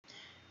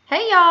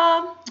Hey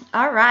y'all!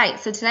 Alright,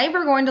 so today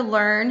we're going to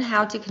learn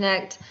how to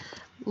connect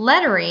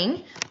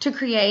lettering to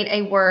create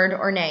a word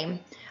or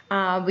name.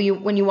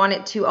 When you want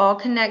it to all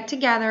connect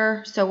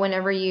together, so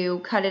whenever you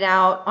cut it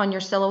out on your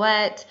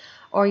silhouette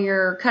or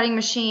your cutting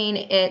machine,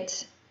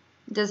 it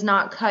does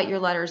not cut your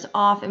letters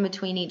off in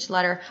between each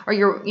letter,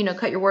 or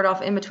cut your word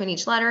off in between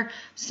each letter.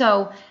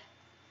 So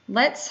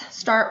let's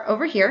start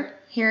over here.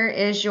 Here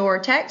is your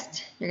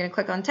text. You're going to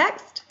click on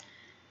text.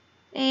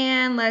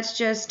 And let's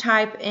just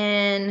type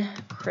in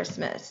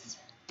Christmas.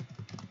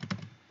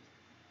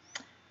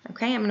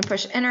 Okay, I'm going to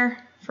push enter.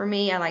 For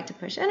me, I like to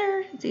push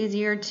enter. It's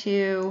easier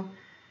to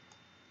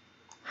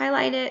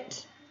highlight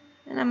it.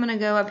 And I'm going to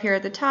go up here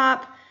at the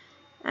top.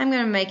 I'm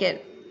going to make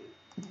it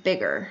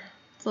bigger.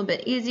 It's a little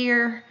bit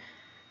easier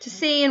to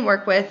see and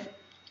work with.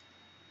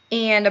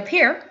 And up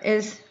here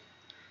is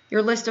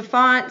your list of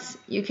fonts.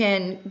 You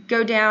can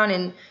go down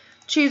and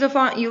choose a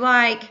font you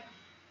like.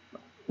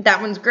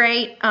 That one's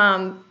great.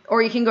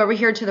 Or you can go over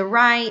here to the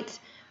right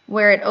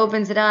where it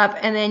opens it up,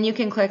 and then you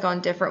can click on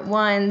different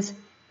ones,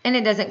 and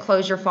it doesn't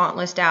close your font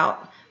list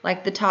out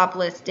like the top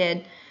list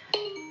did.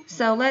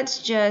 So let's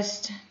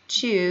just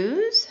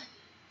choose.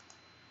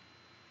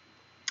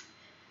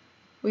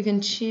 We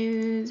can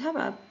choose, how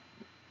about,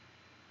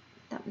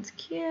 that one's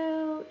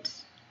cute.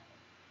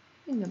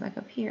 We can go back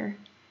up here.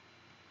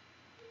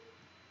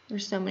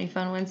 There's so many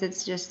fun ones,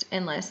 it's just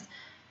endless.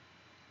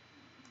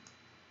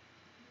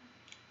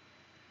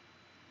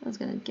 I was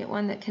going to get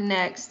one that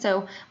connects.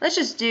 So let's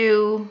just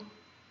do,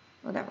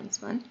 oh, that one's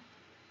fun.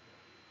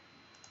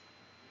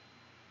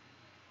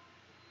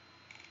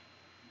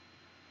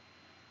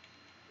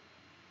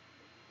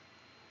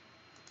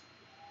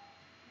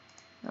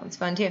 That one's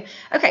fun too.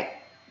 Okay,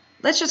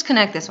 let's just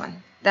connect this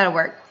one. That'll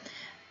work.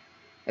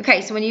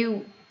 Okay, so when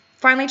you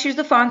finally choose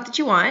the font that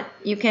you want,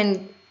 you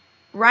can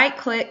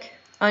right-click,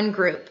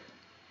 ungroup.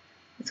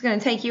 It's going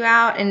to take you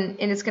out, and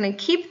it's going to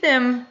keep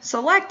them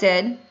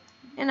selected.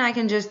 And I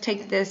can just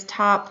take this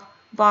top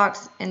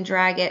box and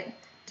drag it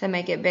to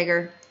make it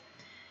bigger.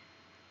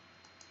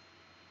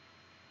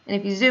 And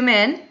if you zoom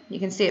in, you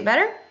can see it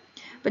better.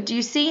 But do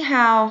you see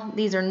how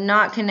these are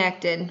not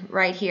connected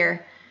right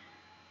here?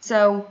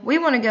 So we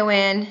want to go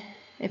in,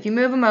 if you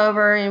move them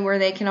over and where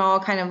they can all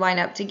kind of line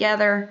up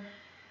together.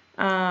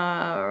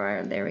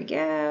 There we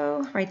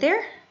go, right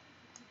there.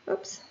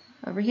 Oops,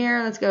 over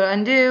here, let's go to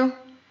undo.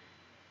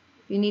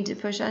 If you need to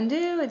push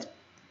undo, it's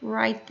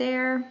right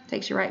there.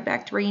 Takes you right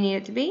back to where you need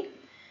it to be.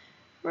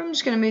 I'm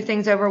just going to move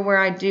things over where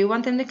I do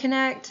want them to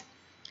connect.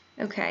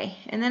 Okay,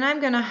 and then I'm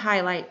going to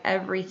highlight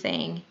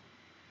everything.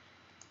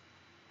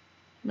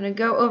 I'm going to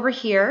go over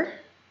here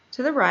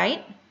to the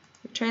right,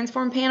 the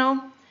transform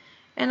panel,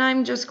 and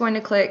I'm just going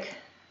to click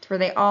to where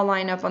they all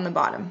line up on the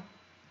bottom.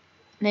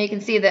 Now you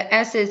can see the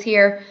S's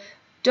here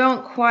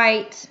don't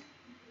quite,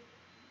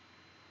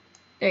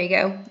 there you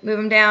go, move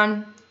them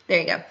down,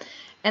 there you go.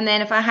 And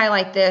then if I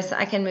highlight this,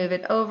 I can move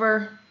it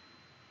over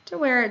to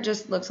where it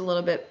just looks a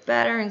little bit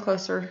better and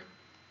closer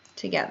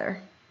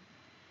together.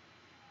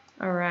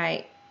 All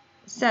right,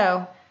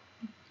 so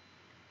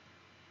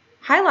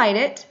highlight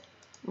it,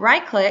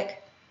 right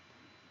click,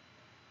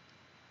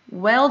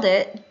 weld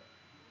it.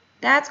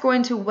 That's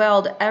going to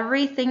weld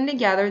everything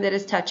together that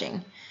is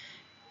touching.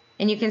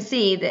 And you can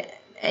see that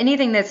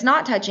anything that's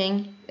not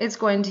touching, it's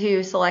going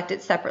to select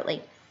it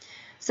separately.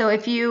 So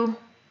if you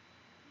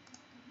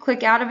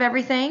click out of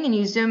everything and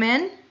you zoom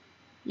in,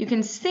 you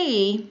can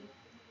see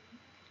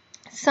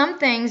some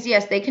things,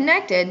 yes, they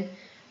connected,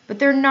 but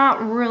they're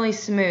not really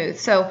smooth.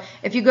 So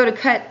if you go to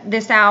cut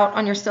this out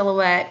on your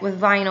silhouette with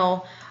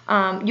vinyl,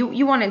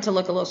 you want it to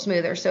look a little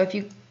smoother. So if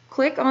you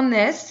click on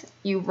this,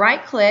 you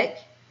right click,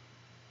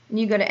 and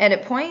you go to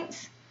edit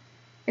points,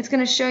 it's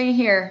going to show you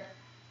here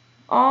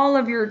all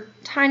of your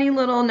tiny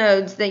little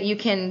nodes that you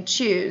can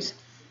choose.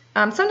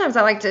 Sometimes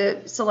I like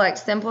to select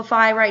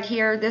simplify right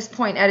here. This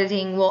point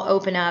editing will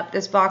open up,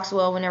 this box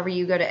will, whenever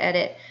you go to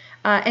edit.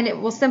 And it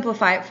will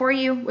simplify it for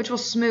you, which will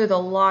smooth a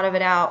lot of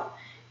it out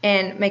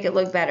and make it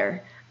look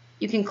better.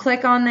 You can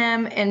click on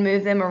them and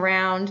move them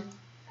around,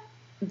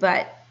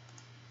 but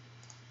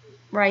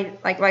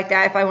right like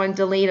that, if I want to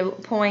delete a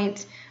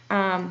point,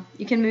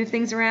 you can move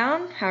things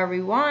around however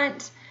you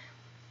want,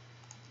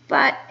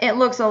 but it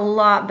looks a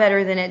lot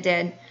better than it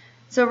did.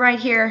 So right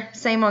here,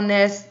 same on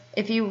this,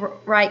 if you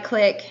right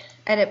click,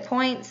 edit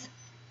points,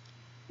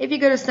 if you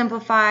go to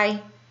simplify,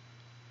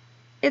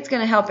 it's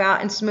going to help out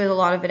and smooth a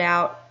lot of it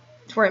out,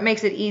 to where it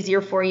makes it easier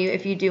for you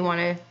if you do want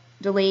to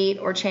delete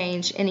or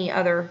change any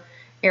other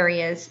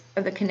areas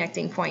of the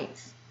connecting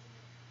points.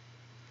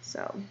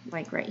 So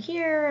like right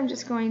here, I'm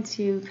just going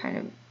to kind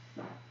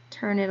of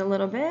turn it a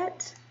little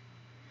bit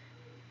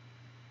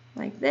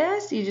like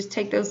this. You just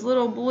take those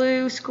little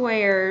blue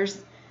squares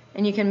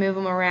and you can move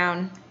them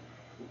around,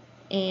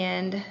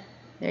 and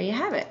there you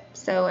have it.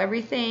 So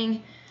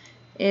everything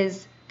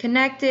is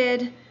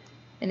connected.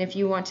 And if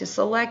you want to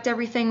select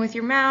everything with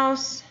your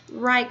mouse,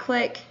 right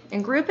click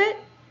and group it,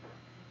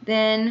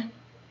 then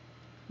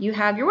you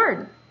have your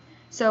word.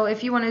 So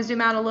if you want to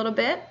zoom out a little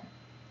bit,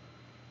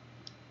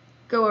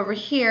 go over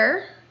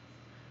here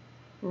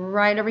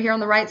right over here on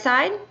the right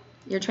side,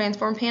 your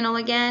transform panel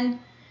again.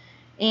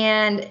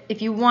 And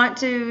if you want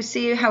to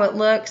see how it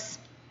looks,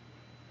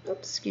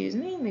 oops, excuse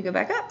me, let me go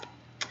back up.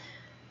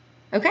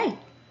 Okay,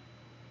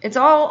 it's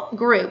all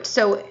grouped.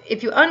 So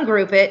if you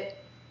ungroup it,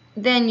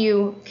 then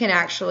you can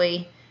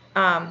actually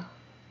go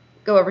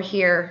over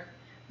here.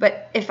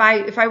 But if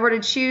I were to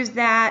choose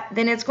that,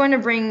 then it's going to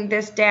bring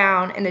this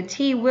down, and the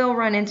T will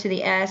run into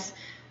the S.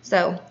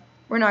 So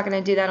we're not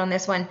going to do that on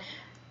this one.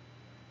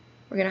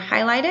 We're going to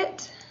highlight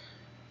it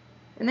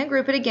and then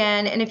group it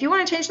again. And if you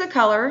want to change the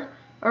color,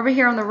 over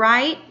here on the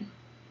right,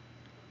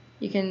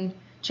 you can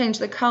change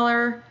the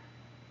color,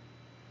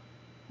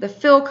 the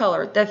fill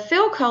color. The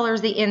fill color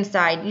is the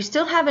inside. You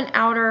still have an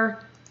outer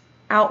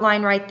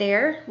outline right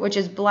there, which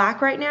is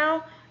black right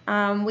now.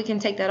 We can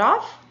take that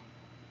off.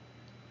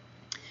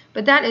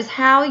 But that is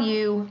how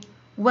you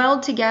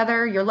weld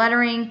together your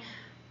lettering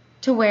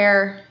to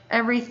where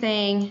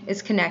everything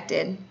is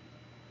connected.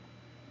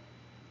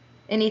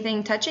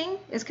 Anything touching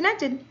is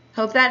connected.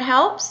 Hope that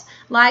helps.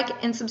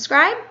 Like and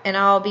subscribe, and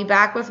I'll be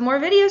back with more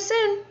videos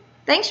soon.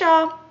 Thanks,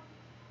 y'all.